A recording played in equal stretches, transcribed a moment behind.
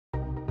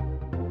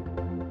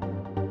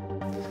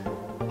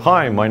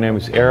Hi, my name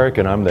is Eric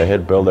and I'm the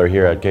head builder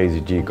here at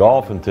KZG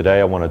Golf, and today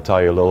I want to tell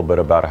you a little bit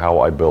about how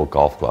I build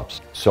golf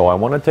clubs. So I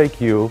want to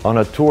take you on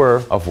a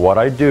tour of what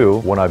I do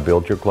when I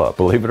build your club.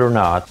 Believe it or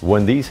not,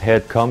 when these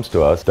head comes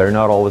to us, they're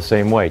not all the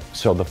same weight.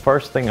 So the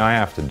first thing I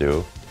have to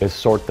do is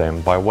sort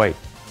them by weight.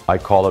 I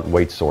call it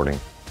weight sorting.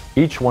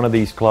 Each one of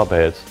these club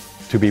heads,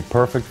 to be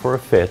perfect for a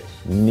fit,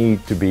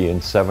 need to be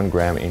in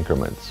 7-gram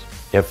increments.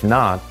 If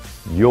not,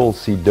 you'll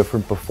see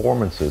different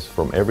performances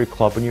from every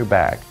club in your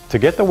bag. To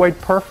get the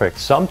weight perfect,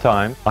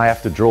 sometimes I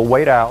have to drill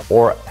weight out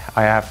or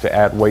I have to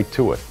add weight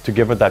to it to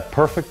give it that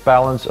perfect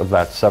balance of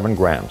that 7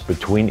 grams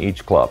between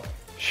each club.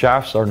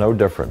 Shafts are no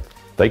different.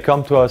 They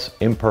come to us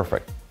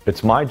imperfect.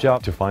 It's my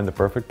job to find the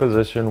perfect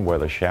position where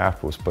the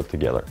shaft was put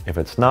together. If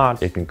it's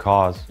not, it can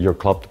cause your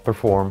club to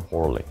perform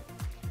poorly.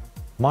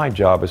 My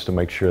job is to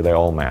make sure they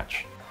all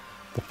match.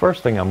 The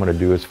first thing I'm going to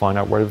do is find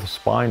out where the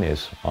spine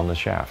is on the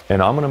shaft. And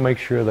I'm going to make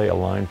sure they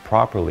align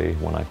properly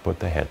when I put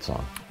the heads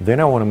on. Then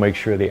I want to make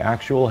sure the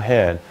actual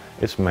head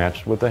is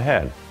matched with the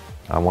head.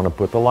 I want to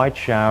put the light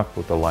shaft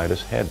with the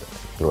lightest head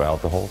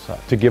throughout the whole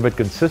set to give it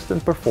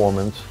consistent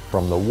performance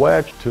from the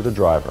wedge to the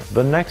driver.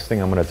 The next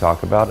thing I'm going to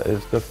talk about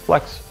is the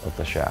flex of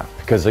the shaft.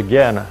 Because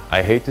again,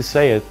 I hate to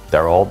say it,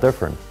 they're all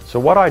different. So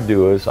what I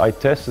do is I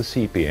test the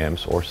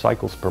CPMs or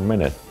cycles per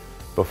minute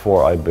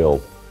before I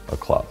build a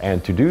club.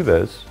 And to do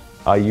this,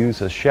 I use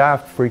a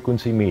shaft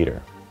frequency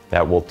meter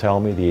that will tell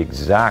me the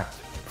exact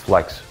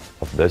flex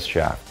of this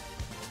shaft.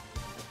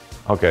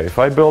 Okay, if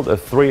I build a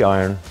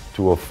 3-iron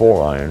to a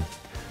 4-iron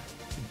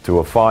to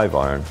a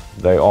 5-iron,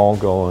 they all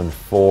go in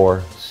 4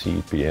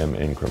 CPM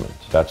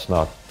increments. That's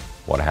not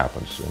what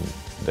happens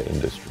in the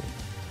industry.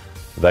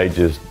 They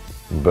just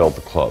build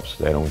the clubs.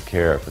 They don't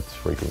care if it's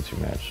frequency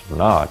matched or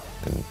not,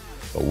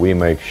 but we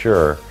make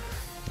sure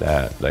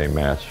that they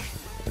match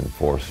in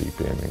 4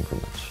 CPM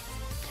increments.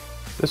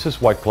 This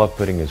is why club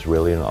fitting is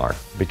really an art,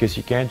 because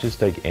you can't just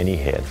take any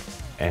head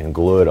and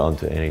glue it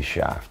onto any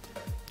shaft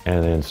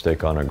and then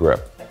stick on a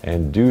grip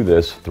and do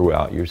this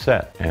throughout your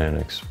set and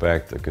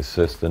expect a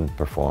consistent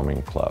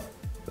performing club.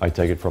 I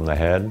take it from the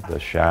head, the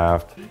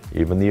shaft,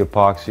 even the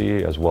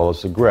epoxy, as well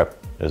as the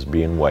grip is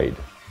being weighed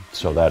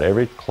so that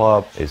every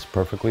club is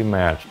perfectly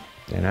matched.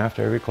 And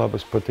after every club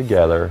is put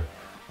together,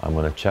 I'm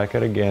going to check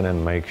it again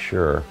and make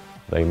sure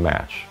they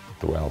match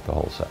throughout the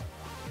whole set.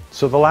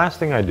 So the last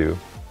thing I do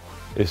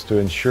is to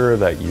ensure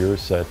that your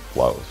set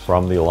flows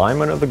from the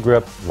alignment of the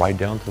grip right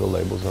down to the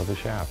labels of the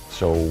shaft.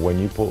 So when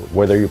you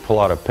whether you pull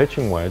out a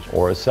pitching wedge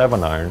or a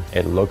 7-iron,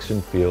 it looks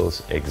and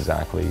feels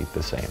exactly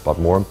the same. But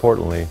more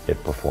importantly,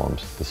 it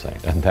performs the same.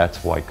 And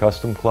that's why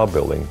custom club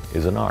building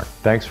is an art.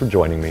 Thanks for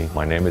joining me.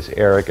 My name is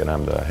Eric and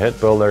I'm the head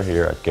builder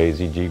here at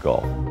KZG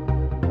Golf.